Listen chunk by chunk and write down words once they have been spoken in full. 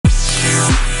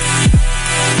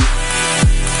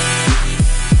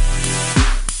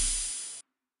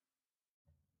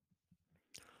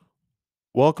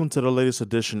Welcome to the latest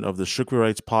edition of the Shukri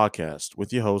Writes podcast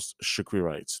with your host, Shukri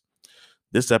Writes.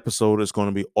 This episode is going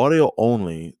to be audio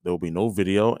only. There will be no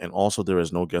video, and also there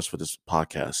is no guest for this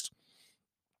podcast.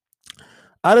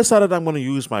 I decided I'm going to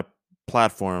use my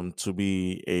platform to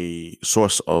be a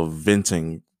source of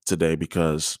venting today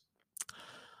because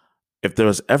if there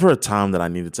was ever a time that I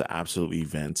needed to absolutely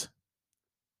vent,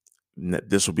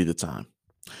 this would be the time.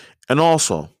 And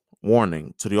also,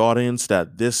 warning to the audience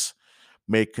that this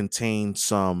may contain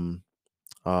some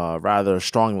rather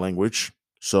strong language,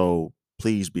 so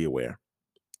please be aware.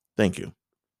 Thank you.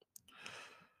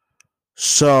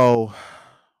 So,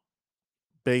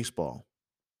 baseball.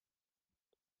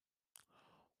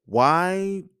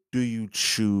 Why do you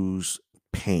choose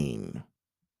pain?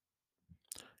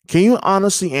 Can you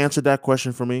honestly answer that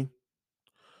question for me?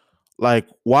 Like,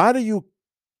 why do you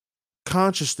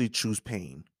consciously choose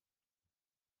pain?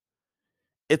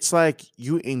 It's like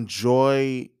you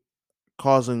enjoy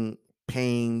causing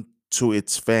pain to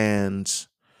its fans,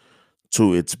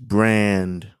 to its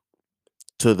brand,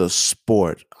 to the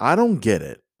sport. I don't get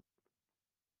it.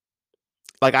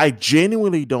 Like, I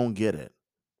genuinely don't get it.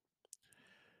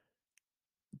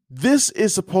 This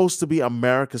is supposed to be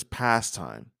America's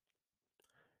pastime.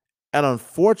 And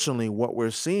unfortunately, what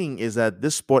we're seeing is that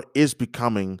this sport is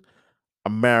becoming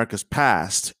America's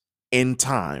past in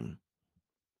time.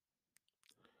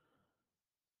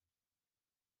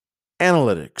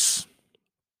 Analytics.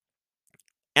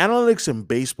 Analytics in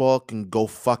baseball can go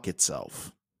fuck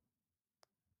itself.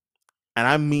 And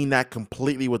I mean that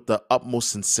completely with the utmost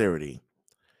sincerity.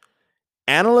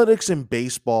 Analytics in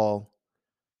baseball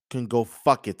can go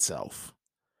fuck itself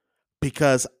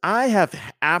because I have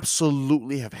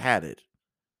absolutely have had it.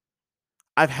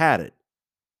 I've had it.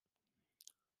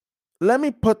 Let me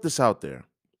put this out there.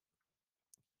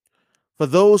 For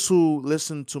those who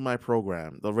listen to my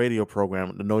program, the radio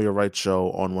program, the Know Your Right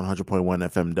show on 100.1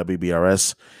 FM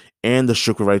WBRS and the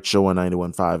Sugar Right show on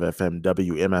 91.5 FM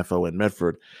WMFO in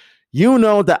Medford, you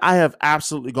know that I have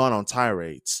absolutely gone on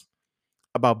tirades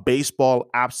about baseball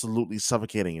absolutely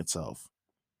suffocating itself.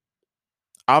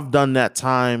 I've done that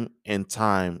time and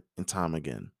time and time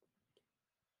again.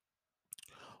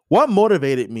 What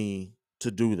motivated me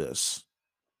to do this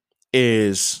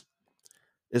is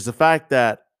the fact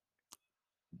that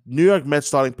New York Mets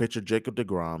starting pitcher Jacob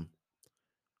deGrom,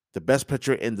 the best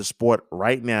pitcher in the sport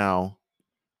right now.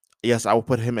 Yes, I will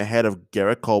put him ahead of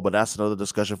Garrett Cole, but that's another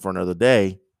discussion for another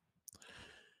day.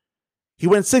 He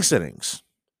went 6 innings,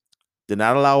 did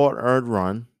not allow an earned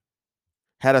run,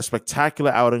 had a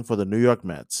spectacular outing for the New York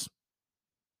Mets,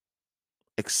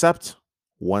 except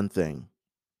one thing.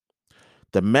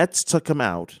 The Mets took him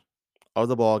out of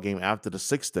the ball game after the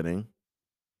 6th inning,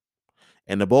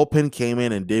 and the bullpen came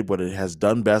in and did what it has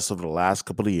done best over the last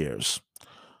couple of years: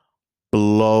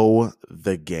 blow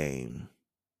the game.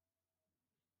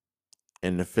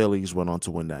 And the Phillies went on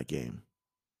to win that game.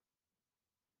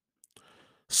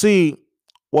 See,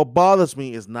 what bothers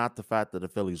me is not the fact that the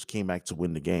Phillies came back to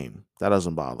win the game. That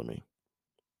doesn't bother me.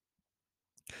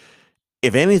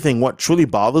 If anything, what truly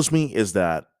bothers me is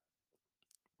that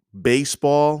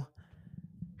baseball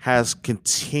has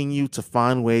continued to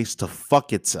find ways to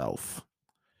fuck itself.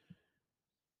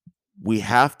 We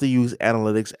have to use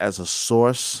analytics as a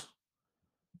source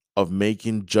of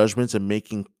making judgments and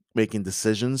making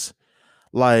decisions.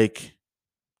 Like,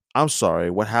 I'm sorry,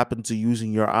 what happened to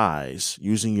using your eyes,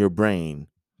 using your brain?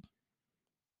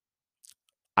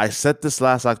 I said this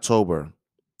last October,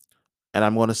 and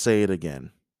I'm going to say it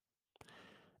again.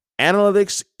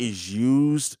 Analytics is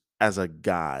used as a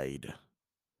guide,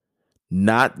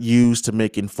 not used to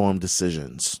make informed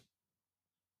decisions.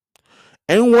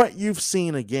 And what you've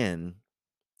seen again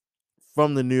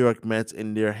from the New York Mets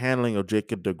in their handling of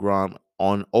Jacob deGrom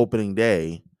on opening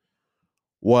day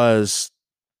was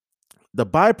the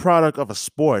byproduct of a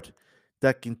sport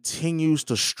that continues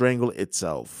to strangle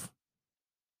itself.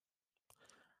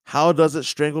 How does it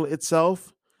strangle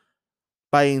itself?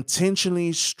 By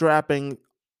intentionally strapping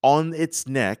on its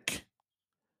neck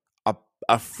a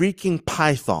freaking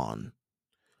python.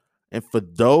 And for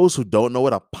those who don't know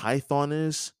what a python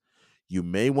is, you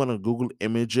may want to Google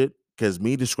image it, because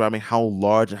me describing how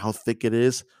large and how thick it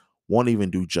is won't even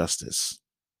do justice.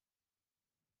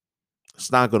 It's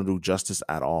not going to do justice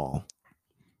at all.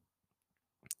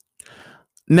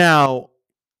 Now,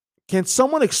 can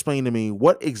someone explain to me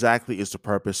what exactly is the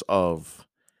purpose of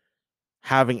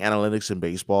having analytics in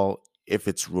baseball if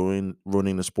it's ruining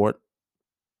the sport?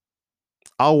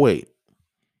 I'll wait.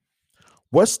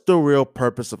 What's the real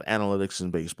purpose of analytics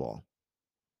in baseball?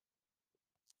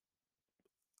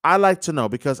 I like to know,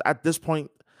 because at this point,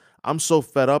 I'm so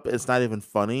fed up, it's not even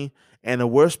funny. And the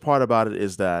worst part about it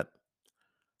is that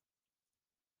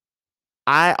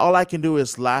all I can do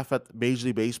is laugh at Major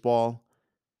League Baseball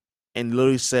and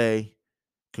literally say,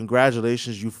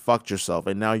 congratulations, you fucked yourself,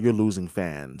 and now you're losing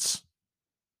fans.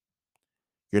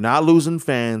 You're not losing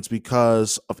fans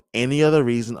because of any other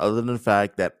reason other than the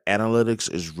fact that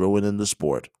analytics is ruining the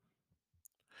sport.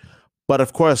 But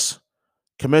of course,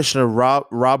 Commissioner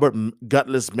Robert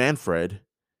Gutless Manfred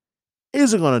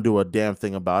isn't going to do a damn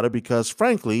thing about it because,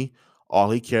 frankly,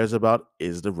 all he cares about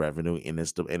is the revenue and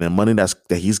the money that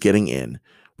he's getting in,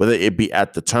 whether it be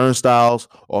at the turnstiles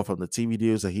or from the TV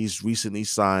deals that he's recently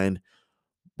signed,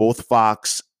 both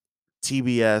Fox,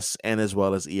 TBS, and as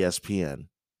well as ESPN.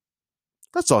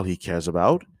 That's all he cares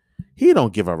about. He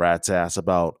don't give a rat's ass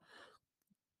about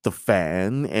the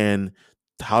fan and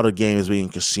how the game is being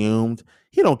consumed.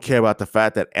 He don't care about the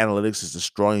fact that analytics is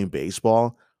destroying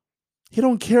baseball. He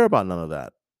don't care about none of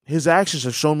that. His actions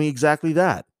have shown me exactly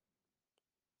that.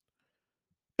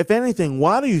 If anything,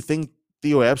 why do you think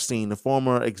Theo Epstein, the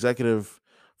former executive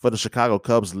for the Chicago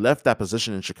Cubs, left that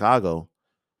position in Chicago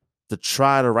to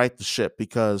try to right the ship?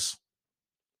 Because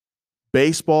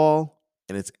baseball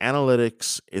and its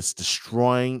analytics is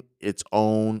destroying its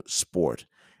own sport.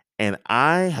 And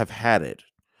I have had it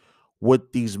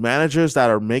with these managers that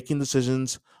are making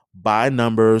decisions by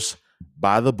numbers,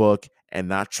 by the book, and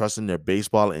not trusting their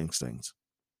baseball instincts.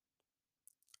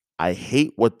 I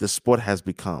hate what this sport has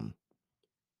become.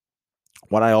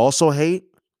 What I also hate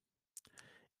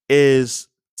is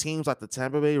teams like the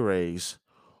Tampa Bay Rays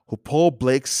who pull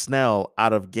Blake Snell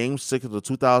out of Game 6 of the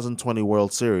 2020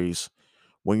 World Series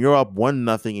when you're up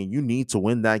 1-0 and you need to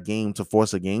win that game to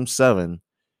force a Game 7,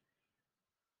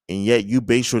 and yet you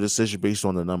base your decision based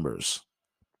on the numbers.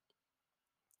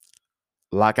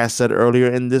 Like I said earlier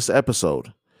in this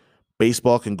episode,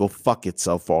 baseball can go fuck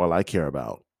itself for all I care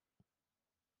about.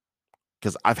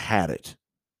 Because I've had it.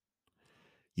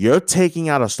 You're taking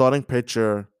out a starting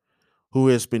pitcher who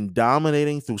has been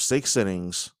dominating through 6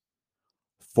 innings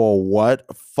for what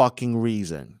fucking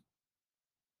reason?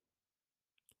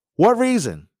 What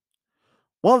reason?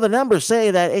 Well, the numbers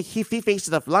say that he faces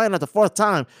the line at the 4th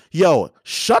time. Yo,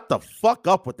 shut the fuck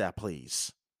up with that,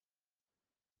 please.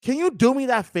 Can you do me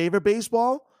that favor,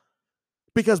 baseball?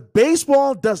 Because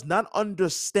baseball does not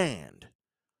understand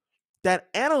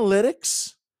that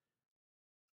analytics,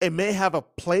 it may have a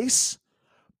place,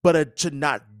 but it should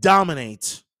not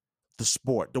dominate the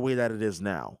sport the way that it is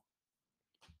now.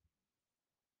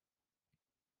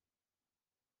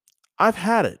 I've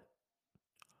had it.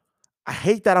 I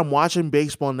hate that I'm watching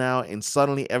baseball now and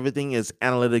suddenly everything is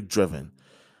analytic driven.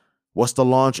 What's the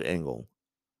launch angle?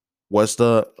 What's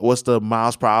the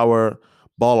miles per hour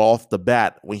ball off the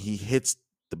bat when he hits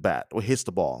the bat or hits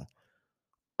the ball?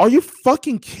 Are you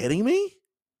fucking kidding me?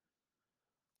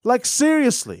 Like,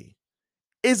 seriously,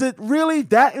 is it really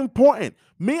that important?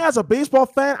 Me as a baseball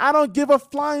fan, I don't give a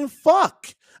flying fuck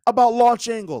about launch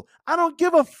angle. I don't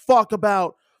give a fuck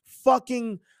about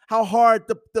fucking how hard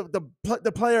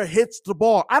the player hits the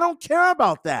ball. I don't care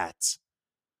about that.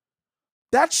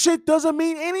 That shit doesn't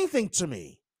mean anything to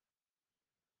me.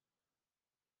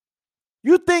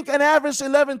 You think an average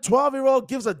 11, 12-year-old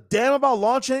gives a damn about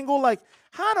launch angle? Like,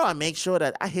 how do I make sure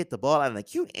that I hit the ball at an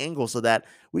acute angle so that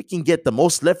we can get the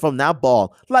most lift from that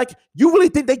ball? Like, you really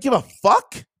think they give a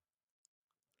fuck?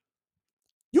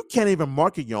 You can't even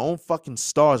market your own fucking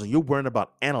stars and you're worrying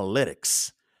about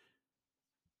analytics.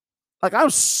 Like,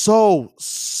 I'm so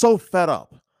fed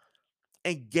up.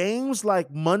 And games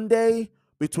like Monday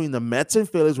between the Mets and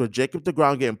Phillies where Jacob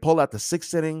deGrom getting pulled out the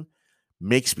 6th inning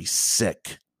makes me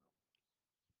sick.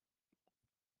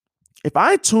 If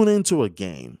I tune into a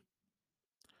game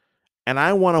and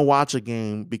I want to watch a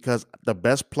game because the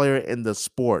best player in the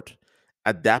sport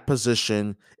at that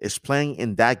position is playing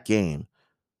in that game,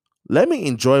 let me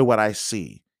enjoy what I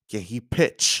see. Can he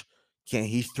pitch? Can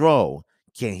he throw?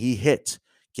 Can he hit?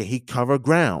 Can he cover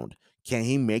ground? Can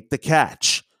he make the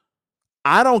catch?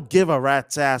 I don't give a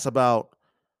rat's ass about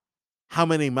how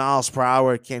many miles per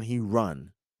hour can he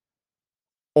run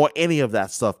or any of that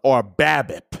stuff or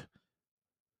BABIP.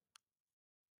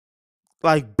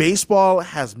 Like, baseball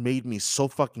has made me so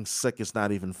fucking sick, it's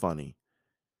not even funny.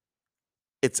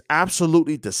 It's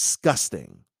absolutely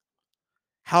disgusting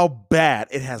how bad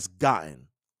it has gotten.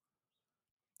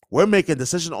 We're making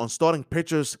decisions on starting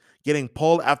pitchers getting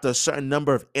pulled after a certain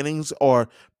number of innings or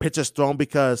pitches thrown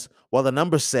because, well, the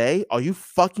numbers say, are you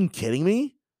fucking kidding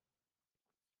me?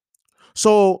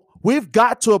 So we've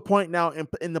got to a point now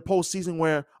in the postseason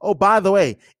where, oh, by the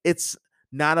way, it's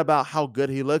not about how good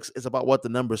he looks, it's about what the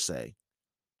numbers say.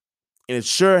 And it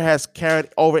sure has carried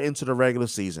over into the regular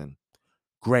season.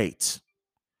 Great.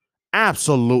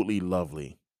 Absolutely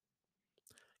lovely.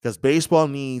 Because baseball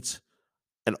needs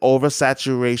an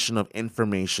oversaturation of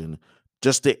information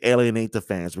just to alienate the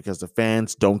fans because the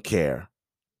fans don't care.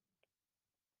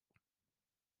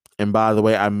 And by the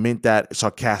way, I meant that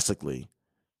sarcastically.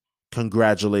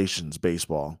 Congratulations,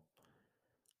 baseball.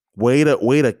 Way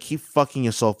to keep fucking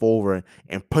yourself over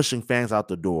and pushing fans out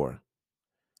the door.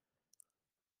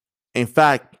 In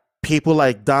fact, people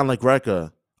like Don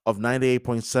LaGreca of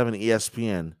 98.7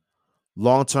 ESPN,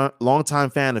 long time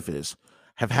fan of his,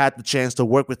 have had the chance to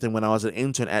work with him when I was an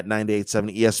intern at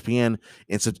 98.7 ESPN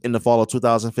in the fall of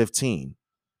 2015.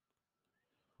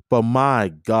 But my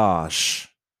gosh,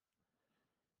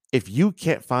 if you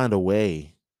can't find a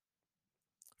way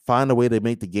to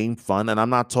make the game fun, and I'm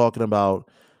not talking about,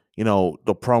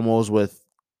 the promos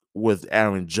with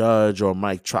Aaron Judge or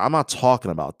Mike Trout. I'm not talking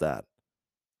about that.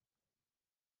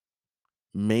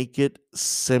 Make it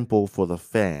simple for the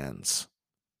fans.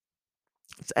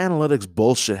 This analytics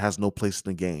bullshit has no place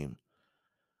in the game.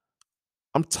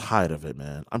 I'm tired of it,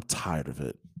 man. I'm tired of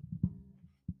it.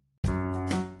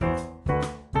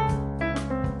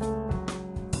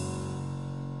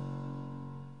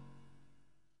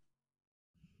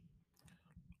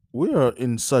 We are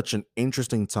in such an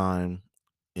interesting time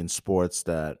in sports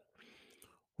that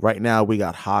right now we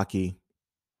got hockey,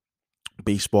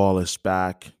 baseball is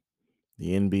back,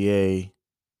 the NBA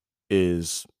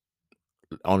is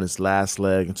on its last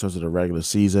leg in terms of the regular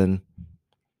season.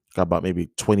 Got about maybe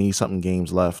 20 something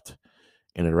games left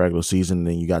in the regular season.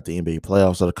 Then you got the NBA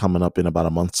playoffs that are coming up in about a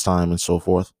month's time and so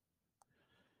forth.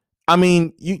 I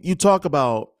mean, you talk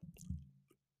about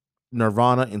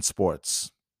nirvana in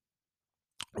sports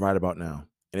right about now.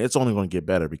 And it's only going to get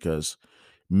better because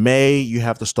May, you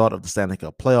have the start of the Stanley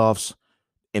Cup playoffs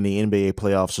and the NBA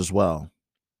playoffs as well.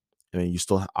 And then you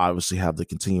still obviously have the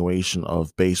continuation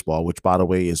of baseball, which, by the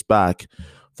way, is back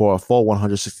for a full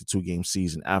 162 game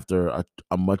season after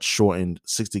a much shortened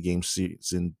 60 game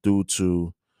season due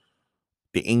to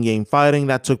the in game fighting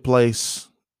that took place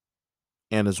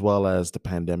and as well as the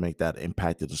pandemic that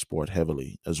impacted the sport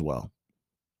heavily as well.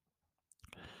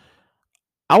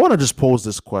 I want to just pose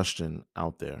this question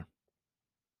out there.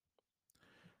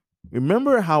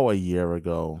 Remember how a year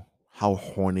ago, how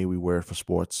horny we were for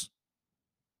sports?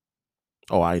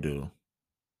 Oh, I do.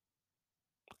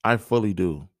 I fully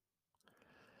do.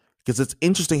 Because it's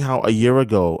interesting how a year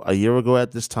ago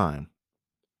at this time,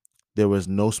 there was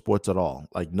no sports at all,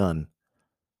 like none.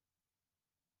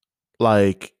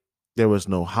 Like there was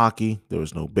no hockey, there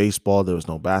was no baseball, there was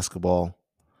no basketball,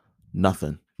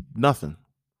 nothing, nothing.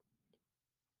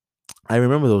 I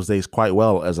remember those days quite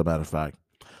well, as a matter of fact.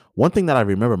 One thing that I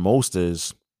remember most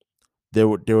is there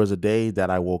was a day that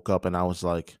I woke up and I was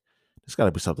like, "There's got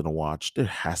to be something to watch. There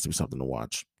has to be something to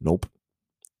watch." Nope,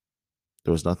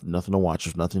 there was nothing to watch.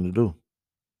 There's nothing to do.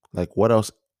 Like, what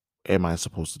else am I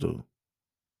supposed to do?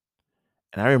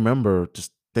 And I remember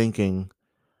just thinking,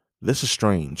 this is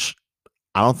strange.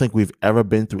 I don't think we've ever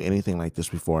been through anything like this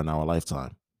before in our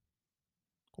lifetime.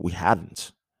 We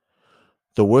hadn't.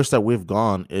 The worst that we've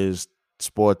gone is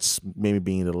sports maybe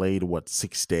being delayed, what,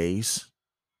 6 days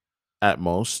at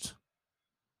most?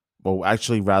 Well,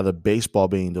 actually, rather, baseball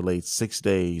being delayed 6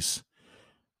 days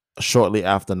shortly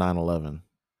after 9/11.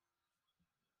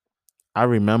 I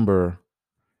remember,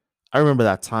 I remember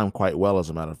that time quite well, as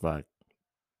a matter of fact.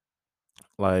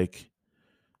 Like,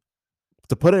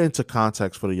 to put it into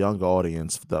context for the younger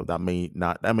audience that may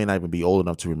not even be old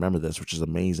enough to remember this, which is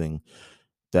amazing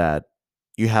that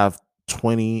you have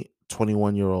 20,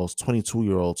 21 year olds,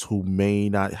 22-year olds who may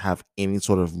not have any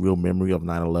sort of real memory of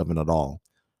 9/11 at all.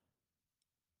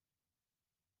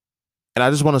 And I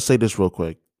just want to say this real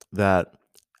quick, that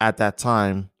at that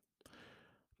time,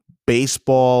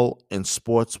 baseball and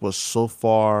sports was so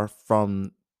far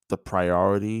from the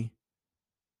priority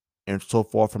and so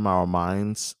far from our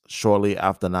minds shortly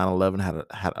after 9/11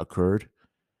 had occurred.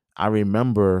 I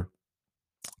remember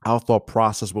our thought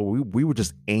process where we were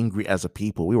just angry as a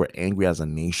people. We were angry as a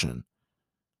nation.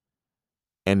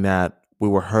 And that we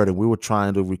were hurting. We were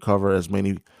trying to recover as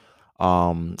many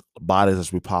bodies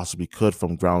as we possibly could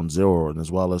from ground zero and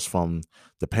as well as from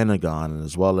the Pentagon and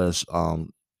as well as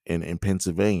in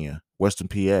Pennsylvania, Western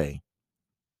PA.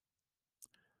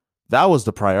 That was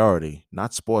the priority,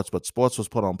 not sports, but sports was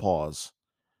put on pause.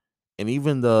 And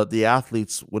even the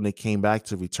athletes, when they came back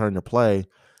to return to play,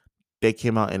 they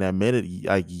came out and admitted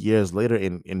like years later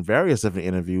in various different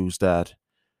interviews that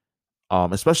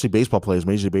especially baseball players,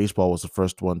 Major League Baseball was the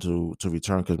first one to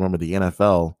return because remember the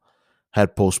NFL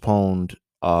had postponed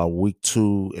week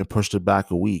 2 and pushed it back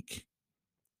a week.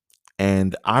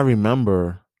 And I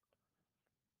remember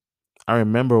I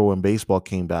remember when baseball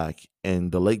came back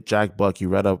and the late Jack Buck, he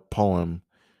read a poem,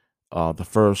 the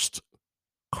first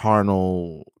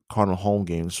Cardinal home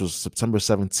game. This was September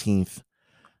 17th,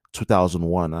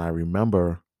 2001. And I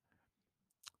remember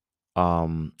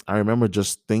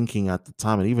just thinking at the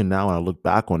time, and even now when I look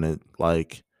back on it,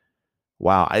 like,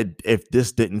 wow, if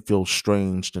this didn't feel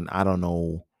strange, then I don't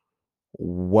know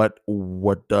what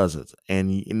does it. And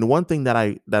the one thing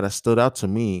that has stood out to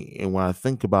me, and when I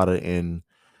think about it in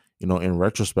in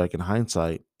retrospect, in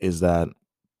hindsight, is that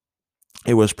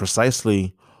it was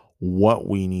precisely what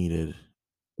we needed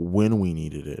when we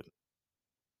needed it.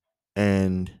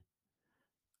 And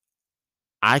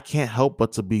I can't help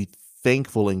but to be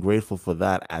thankful and grateful for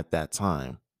that at that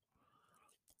time.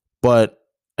 But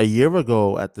a year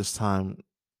ago at this time,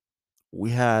 we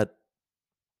had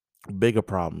bigger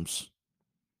problems.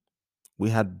 We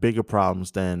had bigger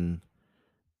problems than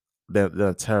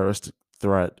a terrorist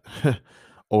threat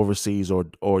overseas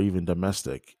or even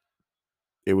domestic.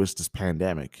 It was this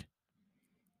pandemic.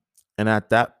 And at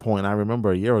that point, I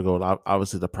remember a year ago,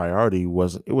 obviously the priority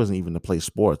wasn't even to play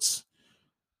sports.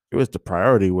 It was the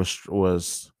priority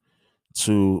was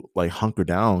to like hunker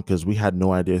down because we had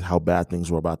no idea how bad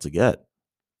things were about to get.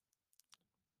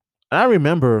 And I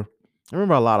remember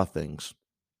a lot of things.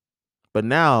 But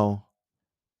now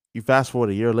you fast forward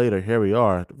a year later, here we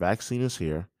are. The vaccine is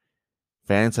here.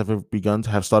 Fans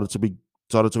have started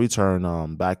to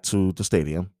return back to the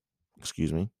stadium.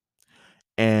 Excuse me.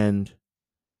 And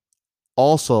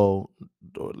also,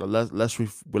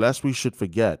 lest we should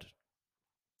forget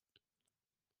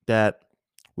that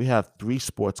we have three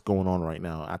sports going on right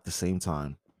now at the same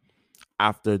time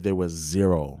after there was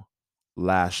zero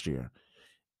last year.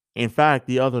 In fact,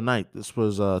 the other night, this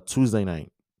was Tuesday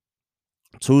night.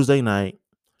 Tuesday night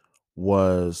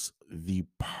was the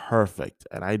perfect,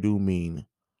 and I do mean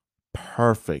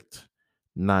perfect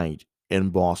night in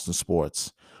Boston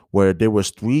sports, where there was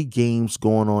three games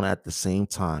going on at the same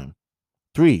time.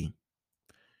 Three.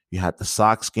 You had the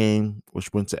Sox game,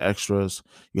 which went to extras.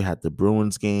 You had the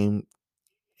Bruins game,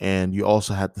 and you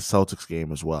also had the Celtics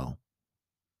game as well.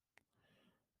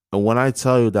 And when I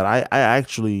tell you that I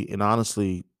actually and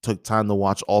honestly took time to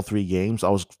watch all three games, I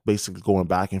was basically going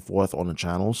back and forth on the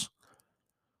channels.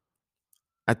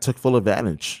 I took full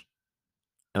advantage.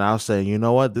 And I was saying, you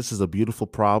know what? This is a beautiful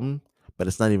problem, but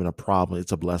it's not even a problem.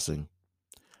 It's a blessing.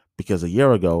 Because a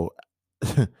year ago,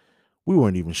 we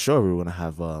weren't even sure we were going to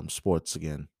have sports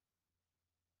again.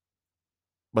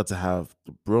 But to have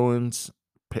the Bruins,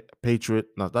 Patriot,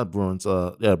 not Bruins,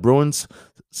 yeah, Bruins,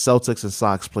 Celtics, and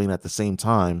Sox playing at the same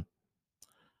time.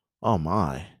 Oh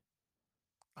my.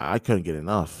 I couldn't get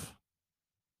enough.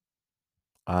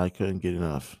 I couldn't get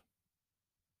enough.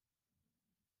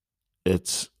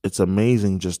 It's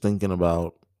amazing just thinking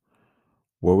about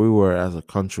where we were as a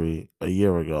country a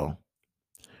year ago.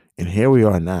 And here we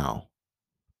are now.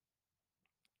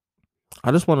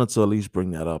 I just wanted to at least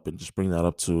bring that up and just bring that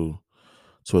up to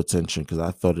attention because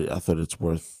I thought it's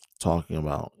worth talking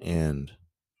about. And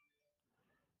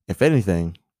if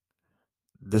anything,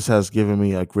 this has given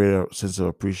me a greater sense of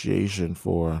appreciation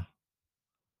for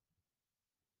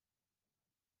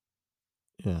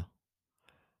yeah.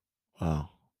 Wow.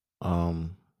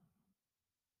 Um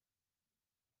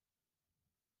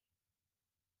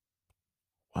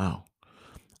wow.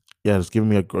 Yeah, it's given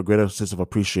me a greater sense of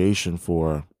appreciation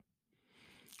for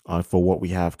what we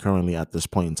have currently at this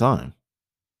point in time.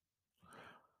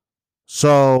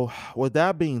 So, with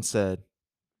that being said,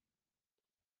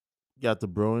 you got the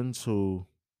Bruins who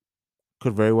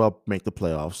could very well make the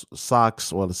playoffs.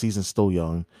 Sox, well, the season's still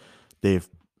young. They've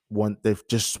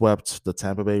just swept the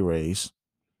Tampa Bay Rays.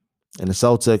 And the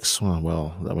Celtics,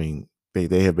 well, I mean,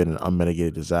 they have been an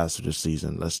unmitigated disaster this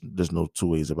season. There's no two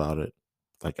ways about it,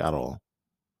 like at all.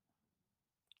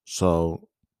 So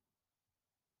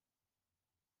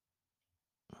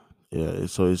yeah,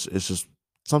 so it's just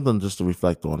something just to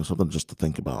reflect on, and something just to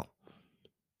think about.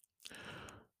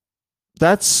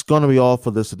 That's gonna be all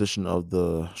for this edition of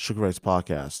the Sugar Rights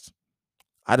Podcast.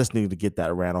 I just needed to get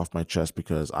that rant off my chest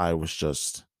because I was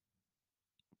just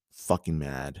fucking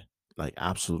mad, like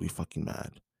absolutely fucking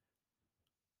mad.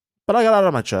 But I got it out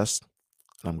of my chest,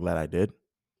 and I'm glad I did.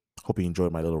 Hope you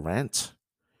enjoyed my little rant,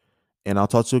 and I'll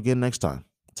talk to you again next time.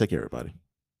 Take care, everybody.